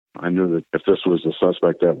I knew that if this was the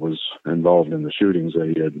suspect that was involved in the shootings,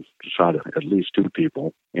 that he had shot at least 2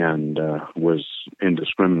 people and was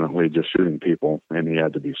indiscriminately just shooting people, and he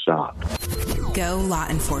had to be stopped. Go Law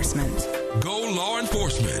Enforcement. Go Law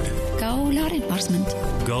Enforcement. Go Law Enforcement.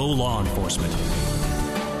 Go Law Enforcement.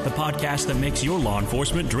 The podcast that makes your law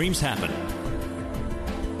enforcement dreams happen.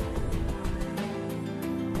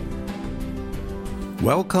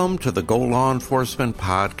 Welcome to the Go Law Enforcement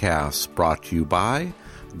podcast, brought to you by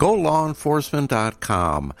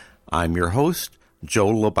GoLawEnforcement.com. I'm your host, Joe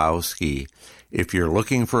Lebowski. If you're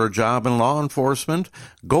looking for a job in law enforcement,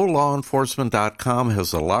 GoLawEnforcement.com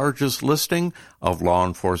has the largest listing of law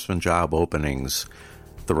enforcement job openings.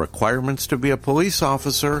 The requirements to be a police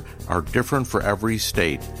officer are different for every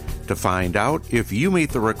state. To find out if you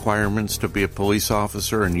meet the requirements to be a police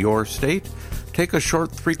officer in your state, take a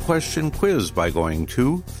short 3-question quiz by going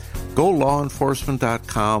to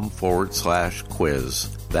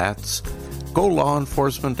GoLawEnforcement.com/quiz. That's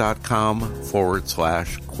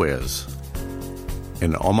GoLawEnforcement.com/quiz.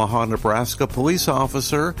 An Omaha, Nebraska police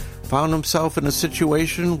officer found himself in a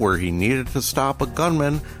situation where he needed to stop a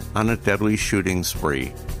gunman on a deadly shooting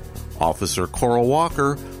spree. Officer Coral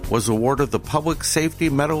Walker was awarded the Public Safety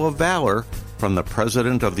Medal of Valor from the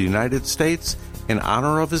President of the United States in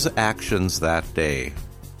honor of his actions that day.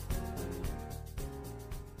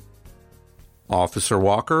 Officer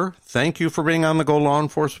Walker, thank you for being on the Go Law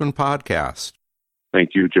Enforcement podcast.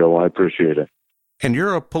 Thank you, Joe. I appreciate it. And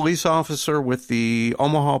you're a police officer with the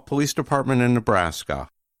Omaha Police Department in Nebraska.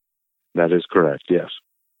 That is correct, yes.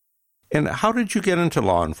 And how did you get into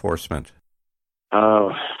law enforcement?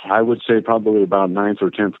 I would say probably about 9th or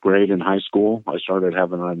 10th grade in high school. I started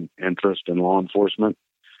having an interest in law enforcement.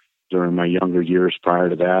 During my younger years prior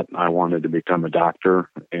to that, I wanted to become a doctor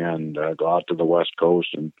and go out to the West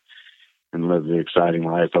Coast and live the exciting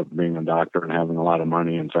life of being a doctor and having a lot of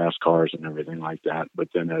money and fast cars and everything like that. But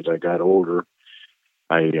then as I got older,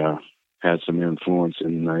 I had some influence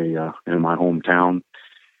in my hometown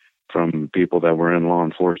from people that were in law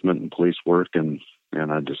enforcement and police work, and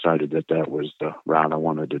I decided that was the route I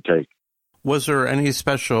wanted to take. Was there any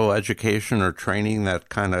special education or training that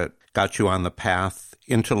kind of got you on the path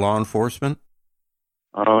into law enforcement?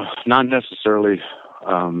 Not necessarily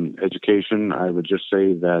education. I would just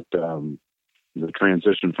say that the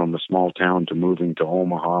transition from a small town to moving to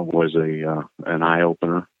Omaha was an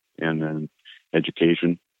eye-opener and an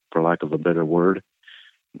education, for lack of a better word.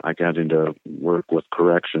 I got into work with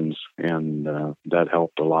corrections, and that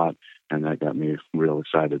helped a lot, and that got me real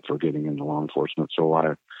excited for getting into law enforcement. So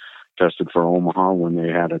I tested for Omaha when they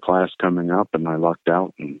had a class coming up, and I lucked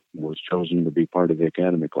out and was chosen to be part of the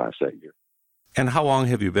academy class that year. And how long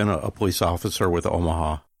have you been a police officer with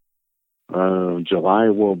Omaha? July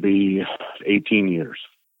will be 18 years.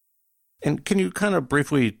 And can you kind of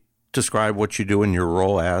briefly describe what you do in your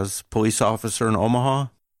role as police officer in Omaha?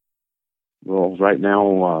 Well, right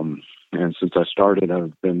now, and since I started,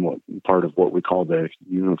 I've been part of what we call the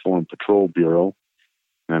Uniform Patrol Bureau.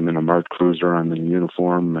 I'm in a marked cruiser. I'm in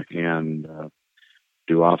uniform and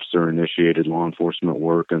do officer-initiated law enforcement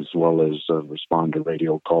work, as well as respond to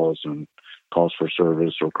radio calls and calls for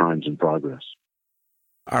service or crimes in progress.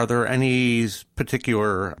 Are there any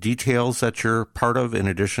particular details that you're part of in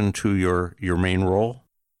addition to your main role?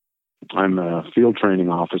 I'm a field training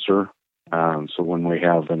officer. So when we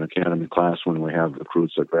have an academy class, when we have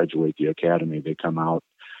recruits that graduate the academy, they come out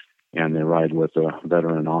and they ride with a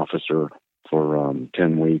veteran officer for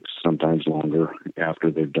 10 weeks, sometimes longer,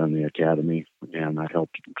 after they've done the academy, and I help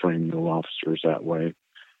train new officers that way.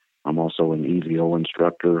 I'm also an EVO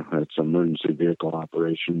instructor. That's emergency vehicle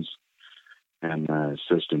operations, and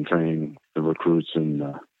assist in training the recruits in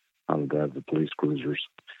how to drive the police cruisers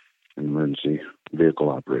in emergency vehicle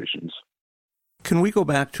operations. Can we go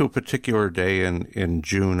back to a particular day in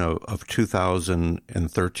June of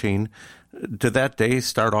 2013? Did that day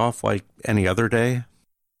start off like any other day?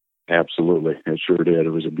 Absolutely. It sure did.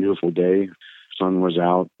 It was a beautiful day. Sun was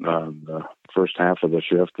out. The first half of the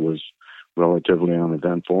shift was relatively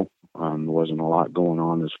uneventful. There wasn't a lot going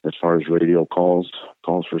on as far as radio calls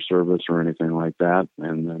for service or anything like that.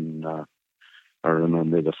 And then I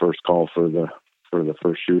remember the first call for the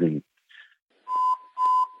first shooting.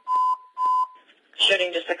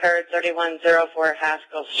 Shooting just occurred, 3104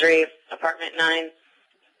 Haskell Street, apartment 9.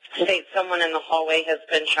 States someone in the hallway has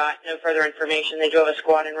been shot. No further information. They drove a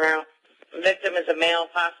squad en route. Victim is a male,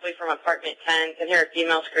 possibly from apartment 10. Can hear a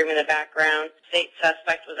female scream in the background. State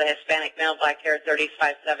suspect was a Hispanic male, black hair,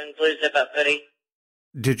 35'7", blue zip-up hoodie.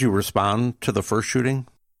 Did you respond to the first shooting?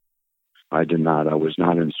 I did not. I was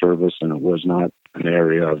not in service, and it was not an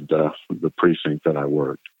area of the precinct that I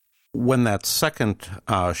worked. When that second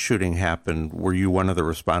shooting happened, were you one of the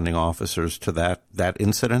responding officers to that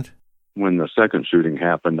incident? When the second shooting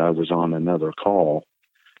happened, I was on another call,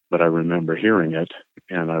 but I remember hearing it,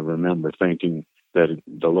 and I remember thinking that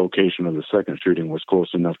the location of the second shooting was close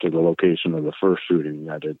enough to the location of the first shooting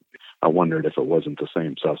that I wondered if it wasn't the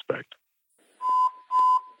same suspect.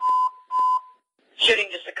 Shooting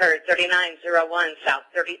just occurred, 3901 South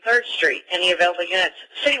 33rd Street. Any available units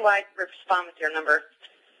citywide respond with your number.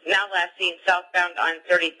 Now last seen southbound on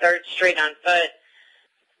 33rd Street on foot.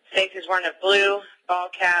 Safety's wearing a blue ball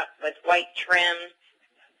cap with white trim,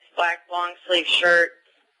 black long sleeve shirt,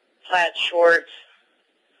 plaid shorts.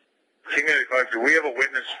 Do we have a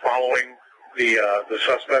witness following the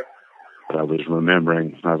suspect? I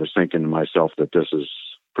was thinking to myself that this is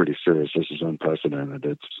pretty serious. This is unprecedented.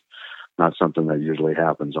 It's not something that usually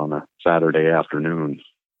happens on a Saturday afternoon.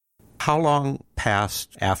 How long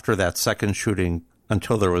passed after that second shooting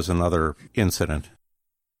until there was another incident?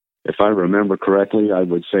 If I remember correctly, I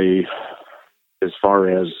would say as far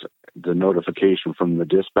as the notification from the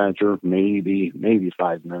dispatcher, maybe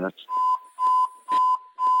 5 minutes.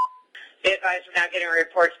 Be advised, we're now getting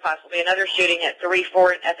reports possibly another shooting at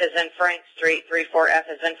 34 F as in Frank Street, 34 F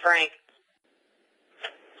as in Frank.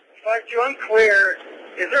 5-2, unclear.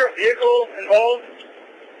 Is there a vehicle involved?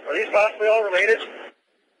 Are these possibly all related?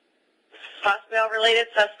 Possibly all related.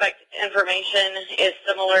 Suspect information is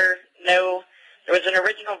similar. No, there was an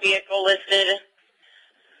original vehicle listed.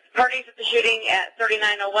 Parties at the shooting at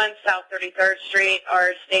 3901 South 33rd Street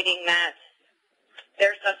are stating that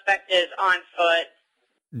their suspect is on foot.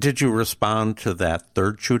 Did you respond to that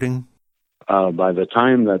third shooting? By the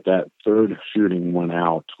time that third shooting went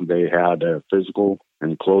out, they had a physical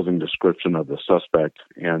and clothing description of the suspect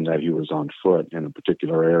and that he was on foot in a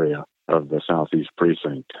particular area of the Southeast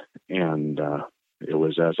Precinct. And it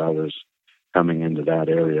was as I was coming into that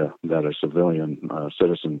area that a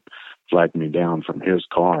citizen flagged me down from his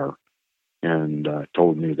car and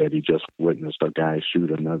told me that he just witnessed a guy shoot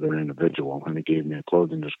another individual, and he gave me a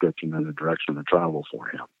clothing description and a direction of travel for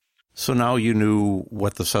him. So now you knew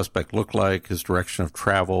what the suspect looked like, his direction of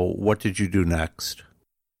travel. What did you do next?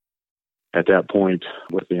 At that point,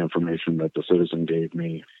 with the information that the citizen gave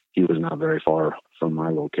me, he was not very far from my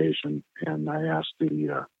location, and I asked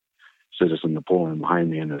the citizen to pull in behind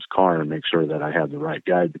me in his car and make sure that I had the right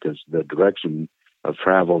guide, because the direction of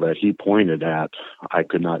travel that he pointed at, I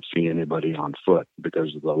could not see anybody on foot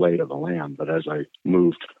because of the lay of the land. But as I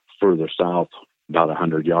moved further south, about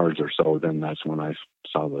 100 yards or so, then that's when I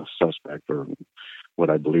saw the suspect, or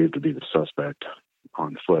what I believe to be the suspect,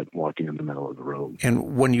 on foot walking in the middle of the road.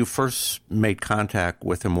 And when you first made contact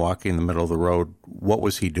with him walking in the middle of the road, what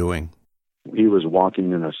was he doing? He was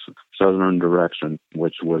walking in a southern direction,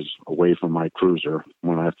 which was away from my cruiser.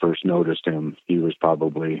 When I first noticed him, he was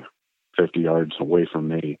probably 50 yards away from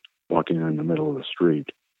me, walking in the middle of the street.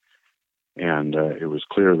 And it was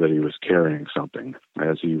clear that he was carrying something.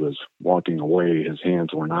 As he was walking away, his hands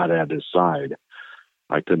were not at his side.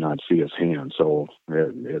 I could not see his hands, so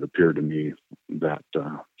it appeared to me that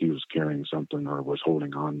he was carrying something or was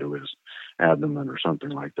holding on to his abdomen or something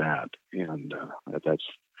like that. And that's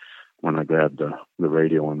when I grabbed the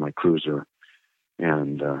radio on my cruiser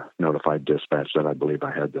and notified dispatch that I believe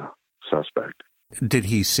I had the suspect. Did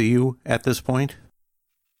he see you at this point?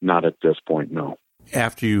 Not at this point, no.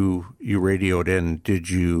 After you radioed in, did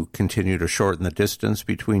you continue to shorten the distance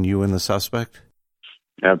between you and the suspect?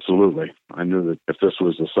 Absolutely. I knew that if this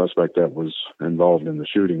was the suspect that was involved in the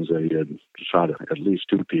shootings, that he had shot at least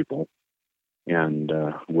 2 people and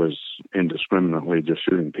was indiscriminately just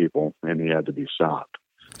shooting people, and he had to be stopped.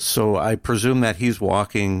 So I presume that he's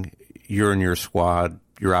walking, you're in your squad,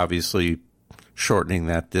 you're obviously shortening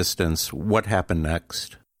that distance. What happened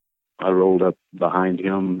next? I rolled up behind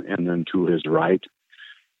him and then to his right.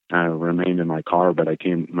 I remained in my car, but I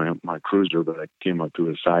came my cruiser, but I came up to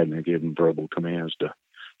his side and I gave him verbal commands to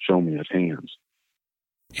show me his hands.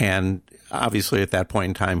 And obviously at that point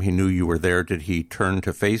in time, he knew you were there. Did he turn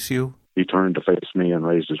to face you? He turned to face me and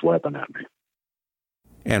raised his weapon at me.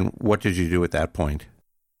 And what did you do at that point?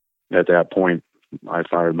 At that point, I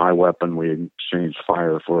fired my weapon. We exchanged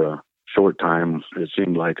fire for a short time. It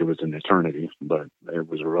seemed like it was an eternity, but it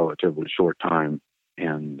was a relatively short time.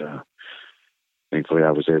 And thankfully,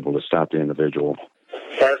 I was able to stop the individual.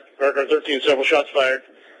 Parker 13, several shots fired.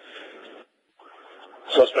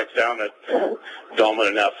 Suspects down at Dolman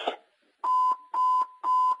and F.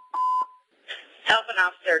 Help an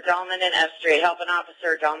officer, Dolman and F Street. Help an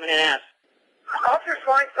officer, Dolman and F. Officer's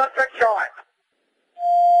flying, suspect shot.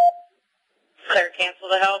 Clear, cancel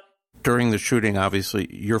the help. During the shooting, obviously,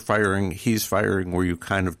 you're firing, he's firing. Were you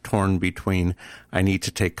kind of torn between, I need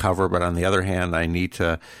to take cover, but on the other hand, I need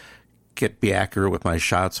to be accurate with my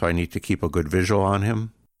shot, so I need to keep a good visual on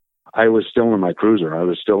him? I was still in my cruiser. I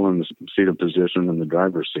was still in the seated position in the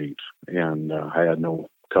driver's seat, and I had no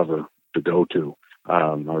cover to go to.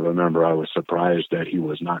 I remember I was surprised that he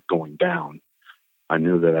was not going down. I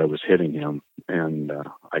knew that I was hitting him, and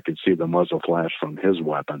I could see the muzzle flash from his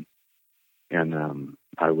weapon. And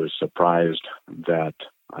I was surprised that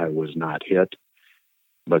I was not hit.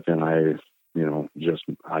 But then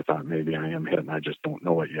I thought maybe I am hit, and I just don't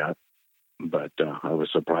know it yet. But I was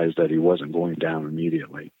surprised that he wasn't going down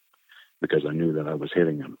immediately because I knew that I was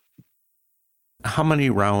hitting him. How many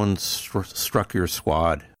rounds struck your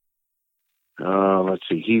squad? Let's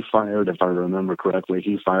see. He fired, if I remember correctly,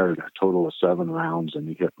 he fired a total of 7 rounds, and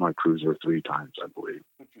he hit my cruiser 3 times, I believe,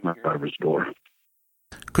 my driver's door.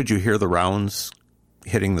 Could you hear the rounds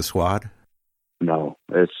hitting the squad? No.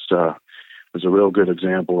 It's a real good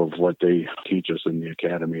example of what they teach us in the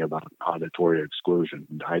academy about auditory exclusion.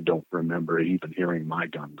 I don't remember even hearing my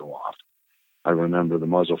gun go off. I remember the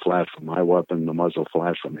muzzle flash from my weapon, the muzzle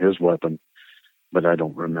flash from his weapon, but I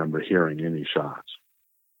don't remember hearing any shots.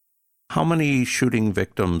 How many shooting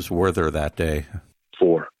victims were there that day?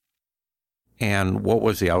 4. And what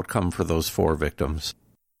was the outcome for those 4 victims?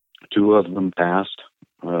 2 of them passed.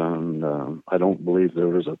 I don't believe there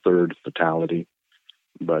was a 3rd fatality,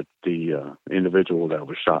 but the individual that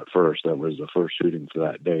was shot first, that was the first shooting for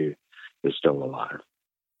that day, is still alive.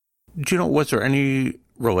 Do you know, was there any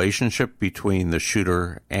relationship between the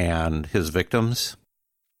shooter and his victims?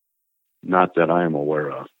 Not that I am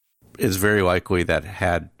aware of. It's very likely that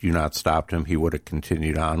had you not stopped him, he would have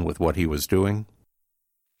continued on with what he was doing?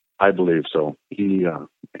 I believe so. He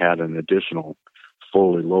had an additional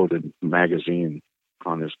fully loaded magazine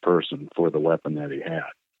on his person for the weapon that he had.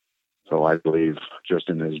 So I believe just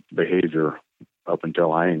in his behavior up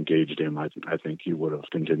until I engaged him, I think he would have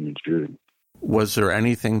continued shooting. Was there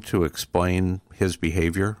anything to explain his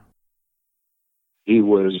behavior? He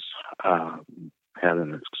was had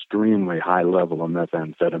an extremely high level of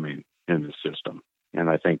methamphetamine in his system.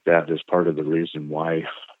 And I think that is part of the reason why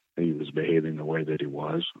he was behaving the way that he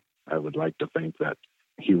was. I would like to think that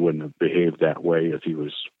he wouldn't have behaved that way if he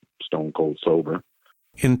was stone cold sober.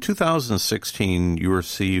 In 2016, you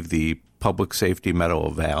received the Public Safety Medal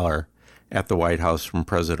of Valor at the White House from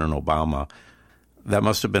President Obama. That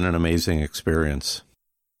must have been an amazing experience.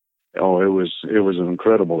 Oh, it was an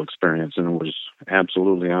incredible experience, and it was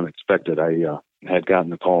absolutely unexpected. I had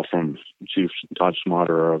gotten a call from Chief Todd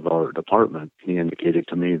Schmatter of our department. He indicated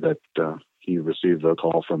to me that he received a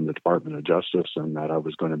call from the Department of Justice and that I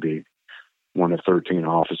was going to be one of 13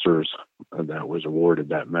 officers that was awarded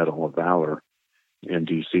that Medal of Valor in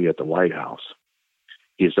D.C. at the White House.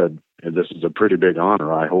 He said, "This is a pretty big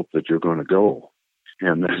honor. I hope that you're going to go."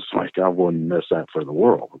 And it's like, I wouldn't miss that for the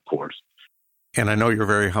world, of course. And I know you're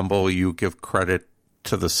very humble. You give credit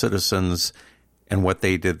to the citizens and what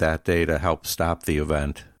they did that day to help stop the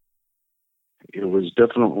event. It was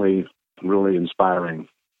definitely really inspiring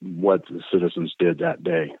what the citizens did that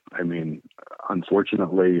day. I mean,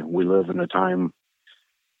 unfortunately, we live in a time,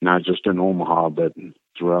 not just in Omaha, but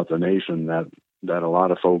throughout the nation, that a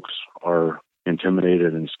lot of folks are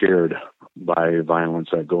intimidated and scared by violence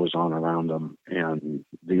that goes on around them. And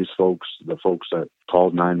these folks, the folks that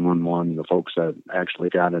called 911, the folks that actually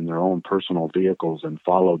got in their own personal vehicles and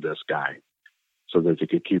followed this guy so that they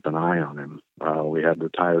could keep an eye on him. We had a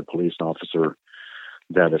retired police officer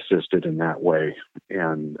that assisted in that way.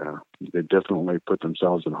 And they definitely put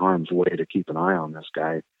themselves in harm's way to keep an eye on this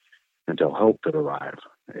guy until help could arrive.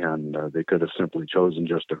 And they could have simply chosen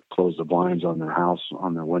just to close the blinds on their house,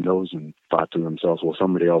 on their windows, and thought to themselves, well,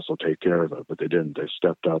 somebody else will take care of it. But they didn't. They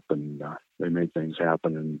stepped up and they made things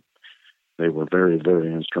happen, and they were very,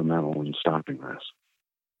 very instrumental in stopping this.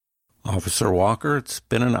 Officer Walker, it's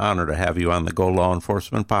been an honor to have you on the Go Law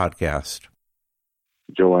Enforcement podcast.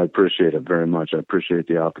 Joe, I appreciate it very much. I appreciate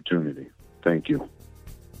the opportunity. Thank you.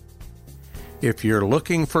 If you're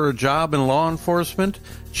looking for a job in law enforcement,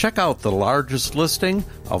 check out the largest listing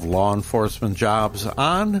of law enforcement jobs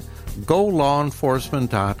on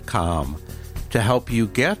GoLawEnforcement.com. To help you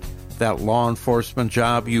get that law enforcement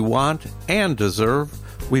job you want and deserve,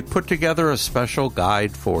 we put together a special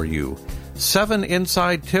guide for you. 7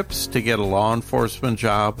 inside tips to get a law enforcement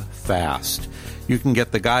job fast. You can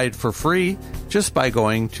get the guide for free just by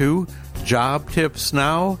going to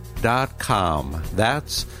JobTipsNow.com.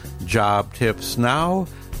 That's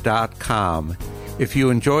JobTipsNow.com. If you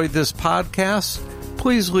enjoyed this podcast,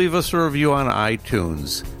 please leave us a review on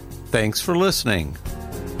iTunes. Thanks for listening.